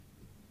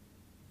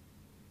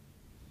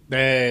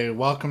Hey,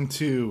 welcome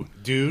to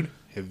Dude,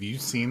 Have You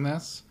Seen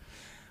This?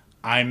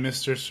 I'm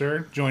Mr.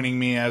 Sir. Joining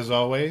me, as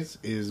always,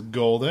 is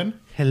Golden.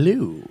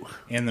 Hello.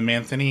 And the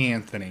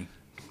Anthony.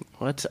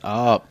 What's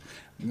up?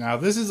 Now,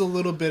 this is a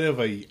little bit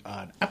of an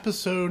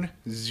episode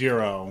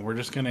 0. We're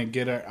just going to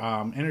get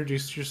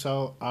introduce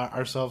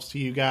ourselves to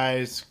you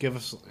guys,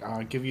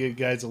 give you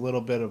guys a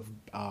little bit of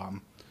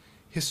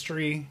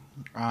history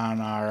on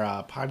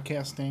our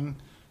podcasting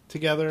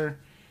together,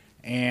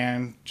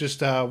 and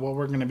just what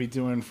we're going to be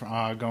doing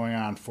going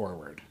on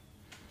forward.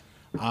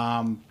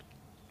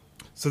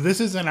 So this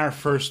isn't our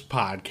first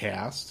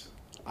podcast.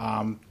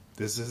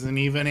 This isn't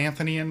even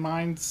Anthony and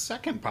mine's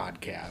second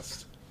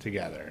podcast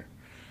together.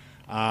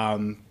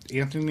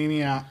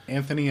 Anthony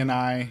and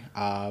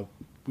I,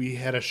 we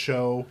had a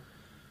show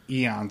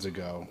eons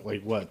ago,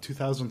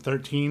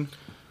 2013?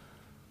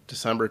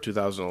 December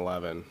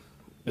 2011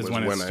 was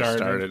when I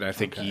started. I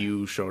think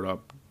you showed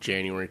up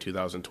January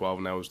 2012,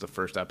 and that was the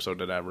first episode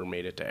that ever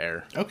made it to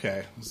air.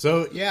 Okay,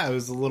 so yeah, it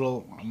was a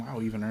little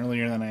even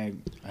earlier than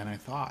I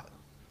thought.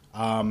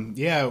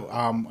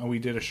 We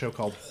did a show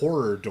called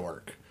Horror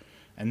Dork,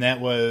 and that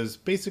was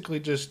basically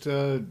just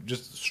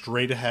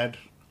straight ahead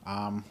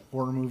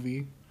horror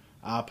movie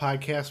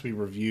podcast. We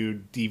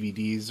reviewed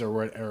DVDs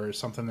or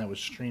something that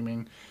was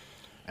streaming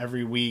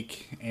every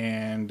week,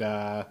 and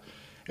that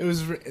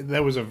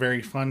was a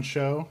very fun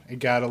show. It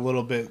got a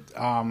little bit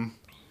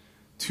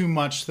too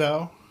much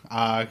though.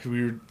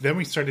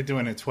 We started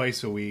doing it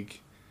twice a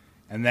week,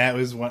 and that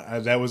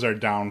was our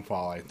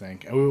downfall, I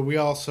think. There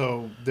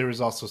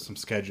was also some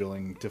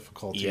scheduling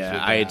difficulties.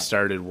 Yeah, I had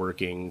started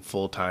working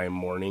full-time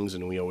mornings,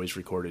 and we always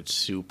recorded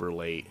super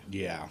late.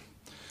 Yeah.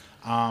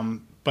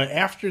 But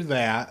after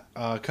that,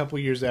 a couple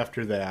years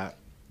after that,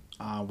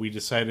 we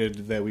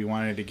decided that we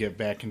wanted to get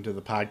back into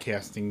the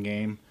podcasting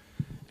game,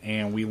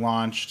 and we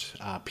launched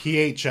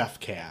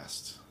PHF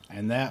Cast.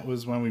 And that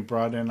was when we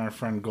brought in our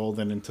friend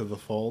Golden into the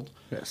fold.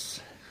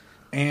 Yes.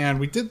 And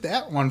we did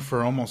that one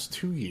for almost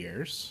 2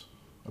 years.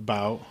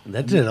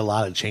 That did a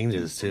lot of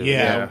changes too.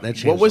 Yeah. That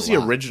changed What was a the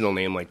lot. original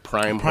name? Like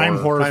Prime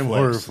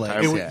Horror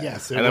Flicks.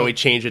 Yes. And then we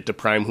changed it to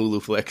Prime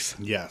Hulu Flicks.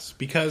 Yes,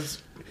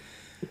 because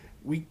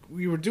we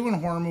were doing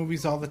horror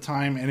movies all the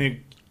time,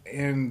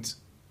 and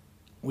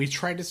we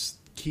tried to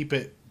keep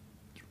it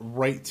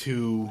right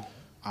to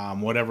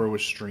whatever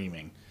was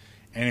streaming.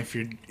 And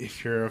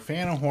if you're a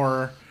fan of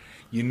horror,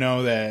 you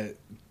know that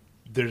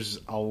there's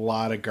a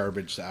lot of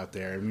garbage out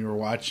there, and we were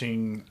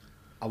watching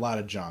a lot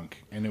of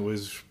junk, and it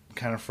was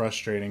kind of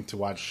frustrating to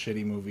watch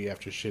shitty movie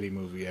after shitty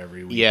movie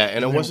every week. Yeah,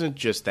 and it wasn't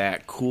just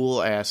that.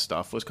 Cool ass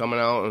stuff was coming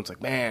out, and it's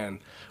like, man,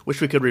 wish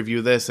we could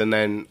review this. And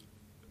then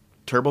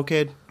Turbo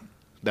Kid,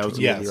 that was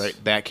the movie,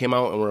 right? That came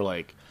out, and we're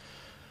like,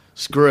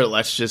 screw it,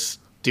 let's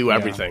just do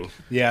everything.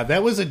 Yeah,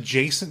 that was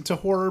adjacent to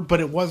horror, but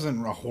it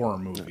wasn't a horror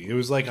movie. It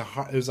was like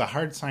it was a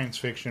hard science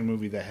fiction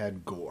movie that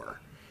had gore.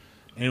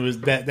 And it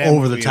was that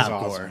over movie the top is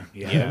awesome. gore.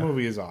 Yeah, that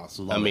movie is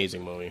awesome.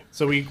 Amazing movie.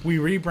 So we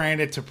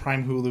rebranded to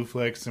Prime Hulu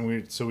Flicks, and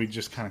we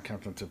just kind of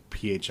kept it to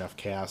PHF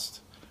Cast,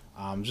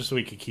 just so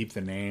we could keep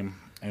the name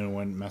and it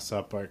wouldn't mess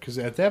up because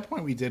at that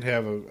point we did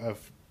have a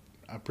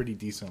pretty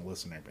decent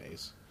listener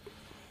base,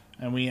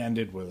 and we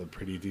ended with a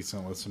pretty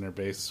decent listener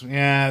base.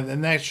 Yeah,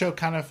 and that show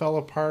kind of fell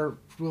apart.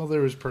 Well,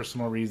 there was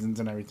personal reasons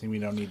and everything. We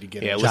don't need to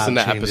get into. Listen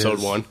to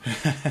episode 1.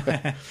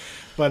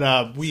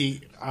 But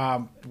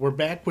we're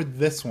back with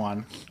this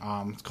one.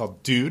 It's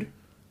called Dude.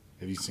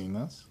 Have you seen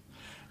this?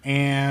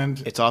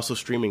 And It's also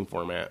streaming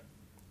format.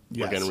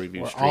 yes, We're going to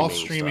review all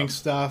streaming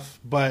stuff,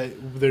 but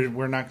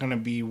we're not going to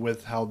be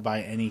withheld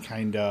by any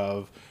kind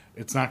of.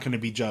 It's not going to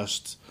be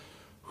just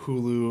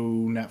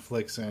Hulu,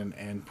 Netflix,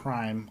 and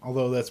Prime.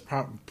 Although that's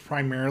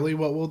primarily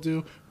what we'll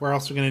do. We're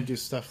also going to do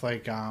stuff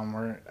like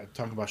we're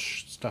talking about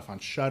stuff on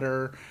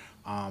Shudder.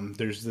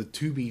 There's the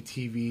Tubi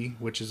TV,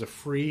 which is a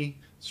free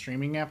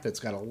streaming app that's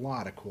got a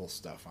lot of cool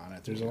stuff on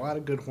it. There's a lot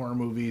of good horror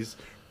movies.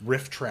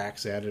 Riff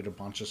Tracks added a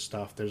bunch of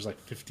stuff. There's like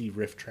 50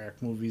 Riff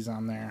Track movies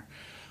on there.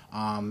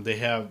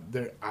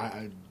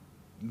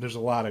 There's a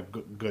lot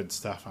of good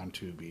stuff on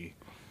Tubi.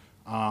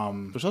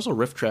 There's also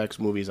Riff Tracks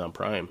movies on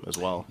Prime as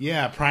well.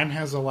 Yeah, Prime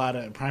has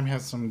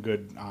some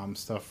good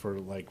stuff for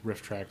like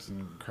Riff Tracks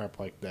and crap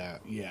like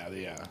that.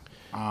 Yeah.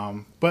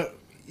 But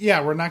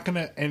yeah, we're not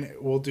gonna, and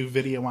we'll do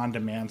video on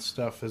demand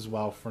stuff as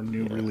well for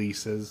new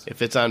releases.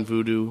 If it's on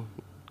Vudu,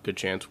 good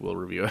chance we'll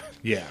review it.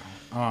 Yeah.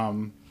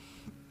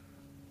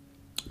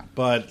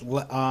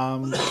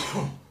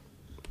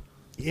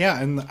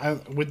 Yeah,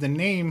 and with the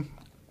name,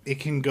 it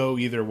can go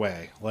either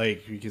way.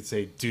 Like you could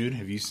say, "Dude,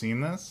 have you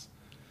seen this?"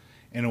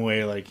 In a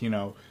way, like, you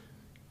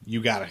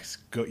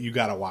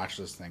gotta watch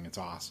this thing. It's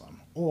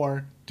awesome.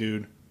 Or,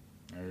 "Dude,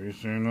 have you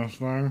seen this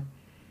thing?"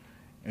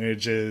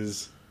 Which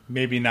is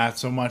maybe not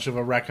so much of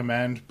a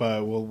recommend,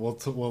 but we'll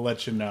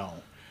let you know.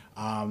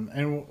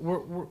 And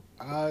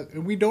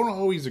we don't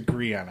always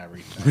agree on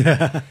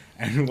everything,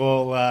 and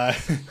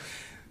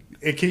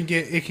it can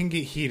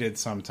get heated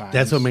sometimes.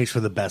 That's what makes for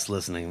the best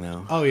listening,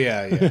 though. Oh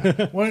yeah.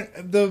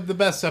 The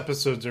best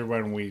episodes are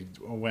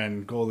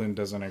when Golden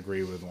doesn't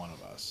agree with one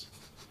of us.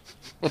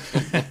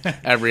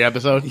 Every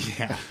episode.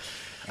 Yeah.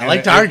 I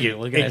like to argue.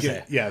 What can I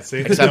say? Yeah, so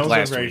Except those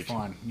last are very week.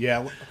 fun.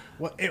 Yeah,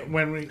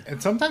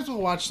 and sometimes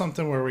we'll watch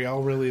something where we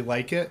all really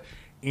like it,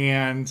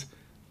 and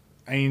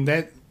I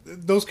mean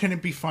those can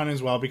be fun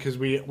as well because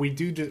we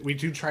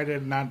do try to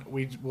not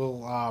we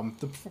will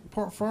the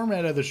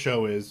format of the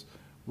show is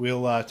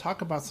we'll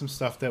talk about some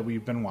stuff that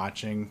we've been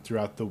watching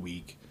throughout the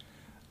week,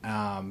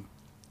 and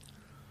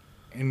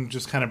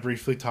just kind of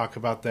briefly talk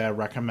about that,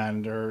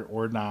 recommend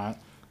or not,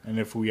 and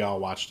if we all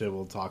watched it,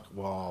 we'll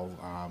all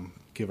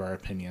give our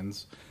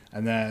opinions.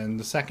 And then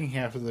the second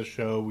half of the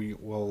show,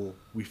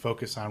 we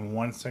focus on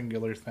one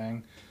singular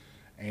thing,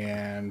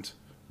 and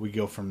we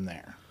go from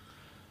there.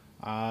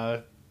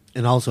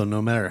 And also,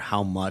 no matter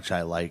how much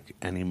I like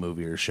any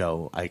movie or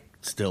show, I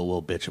still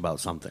will bitch about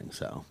something.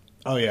 So,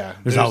 oh yeah,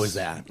 there's always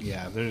that.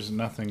 Yeah, there's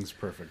nothing's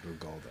perfect with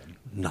Golden.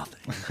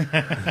 Nothing.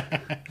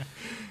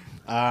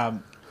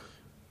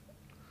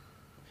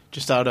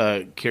 Just out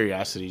of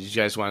curiosity, did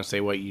you guys want to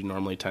say what you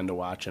normally tend to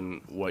watch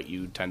and what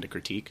you tend to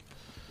critique?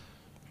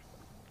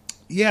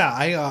 Yeah,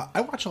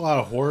 I watch a lot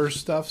of horror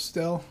stuff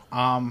still,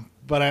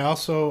 but I'm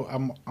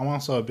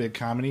also a big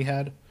comedy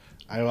head.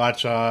 I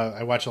watch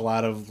a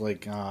lot of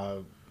like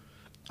on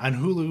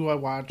Hulu. I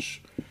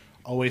watch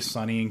Always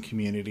Sunny and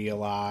Community a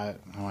lot.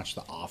 I watch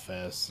The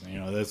Office. You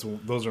know,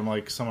 those are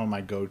like some of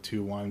my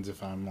go-to ones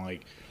if I'm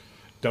like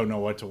don't know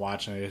what to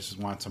watch and I just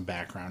want some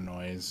background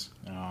noise.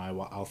 You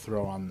know, I'll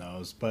throw on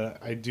those. But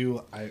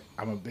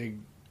I'm a big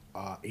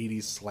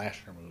 80s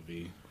slasher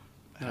movie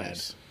head.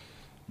 Nice.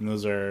 And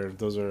those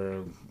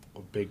are a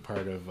big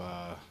part of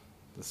the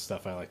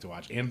stuff I like to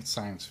watch, and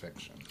science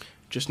fiction.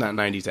 Just not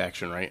 90s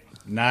action, right?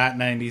 Not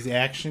 90s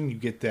action. You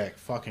get that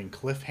fucking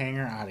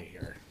cliffhanger out of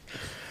here.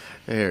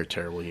 They're a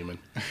terrible human.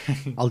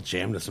 I'll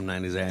jam to some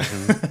 90s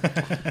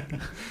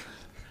action.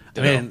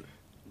 I mean,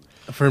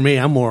 for me,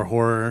 I'm more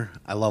horror.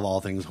 I love all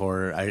things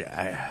horror.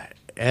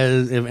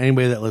 If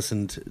anybody that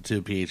listened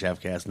to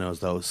PHF Cast knows,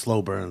 though,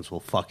 slow burns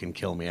will fucking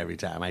kill me every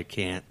time. I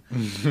cannot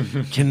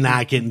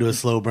get into a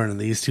slow burn, and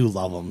these two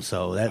love them,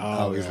 so that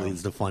always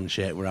leads to fun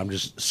shit where I'm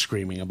just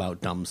screaming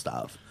about dumb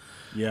stuff.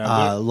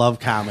 Yeah, love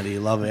comedy,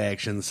 love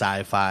action,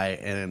 sci-fi,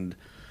 and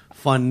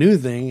fun new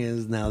thing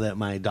is now that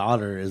my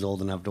daughter is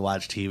old enough to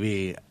watch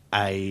TV,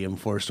 I am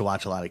forced to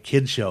watch a lot of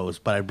kid shows,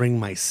 but I bring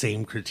my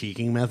same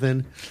critiquing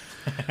method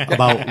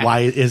about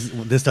why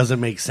this doesn't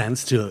make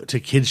sense to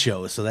kid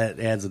shows. So that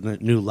adds a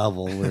new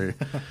level where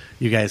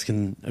you guys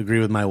can agree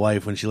with my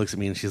wife when she looks at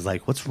me and she's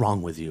like, "What's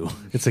wrong with you?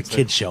 It's a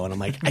kid show." And I'm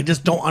like, "I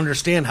just don't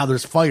understand how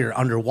there's fire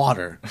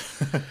underwater.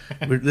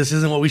 This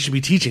isn't what we should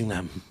be teaching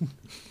them."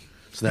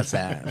 So that's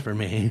that for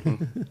me.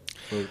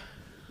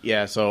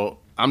 Yeah, so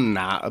I'm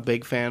not a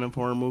big fan of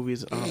horror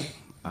movies.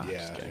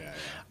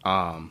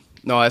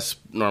 No, that's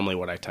normally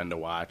what I tend to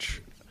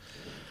watch.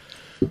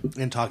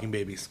 And Talking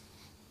Babies.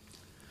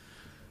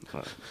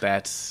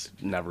 That's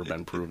never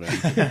been proven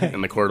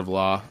in the court of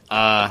law.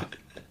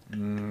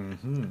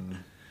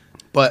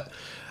 But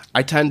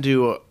I tend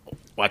to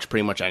watch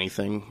pretty much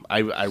anything.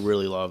 I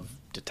really love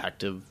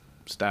detective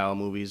style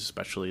movies,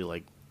 especially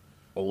like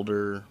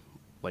older,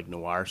 like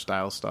noir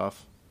style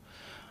stuff.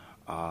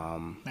 But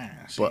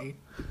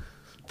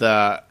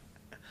I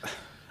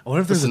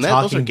wonder if there's Listen, a those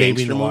are Talking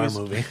Baby gangster noir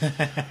movies. movie.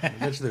 I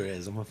bet you there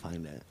is. I'm gonna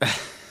find it.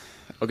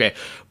 Okay,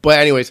 but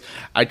anyways,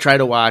 I try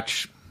to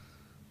watch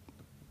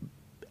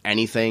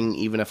anything,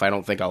 even if I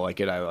don't think I'll like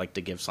it. I like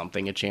to give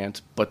something a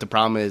chance. But the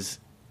problem is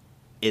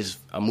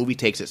a movie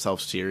takes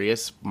itself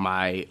serious,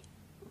 my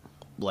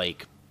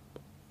like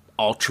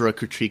ultra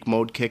critique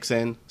mode kicks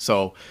in.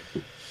 So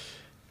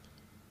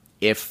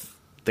if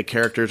the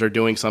characters are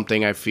doing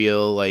something I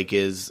feel like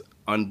is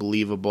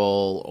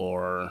unbelievable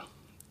or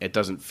it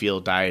doesn't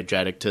feel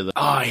diegetic to the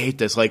I hate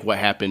this, like what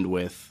happened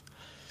with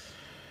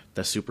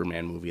the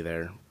Superman movie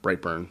there,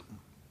 Brightburn.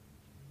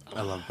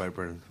 I love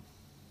Brightburn.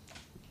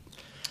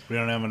 We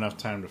don't have enough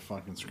time to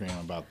fucking scream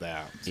about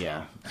that. So.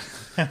 Yeah.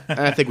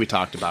 I think we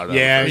talked about it.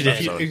 Yeah, on the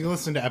first if episode. you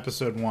listen to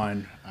episode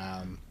 1,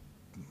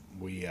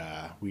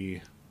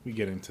 we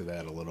get into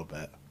that a little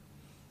bit.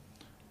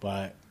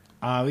 But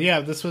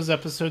this was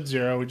episode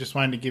 0. We just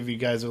wanted to give you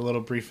guys a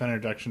little brief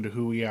introduction to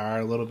who we are,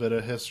 a little bit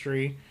of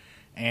history,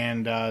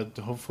 and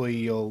hopefully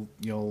you'll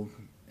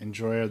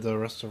enjoy the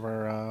rest of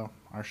our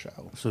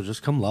show. So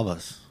just come love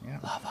us. Yeah.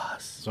 Love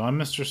us. So I'm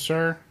Mr.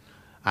 Sir.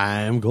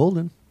 I'm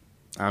Golden.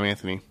 I'm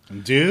Anthony.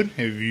 And dude,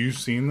 have you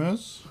seen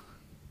this?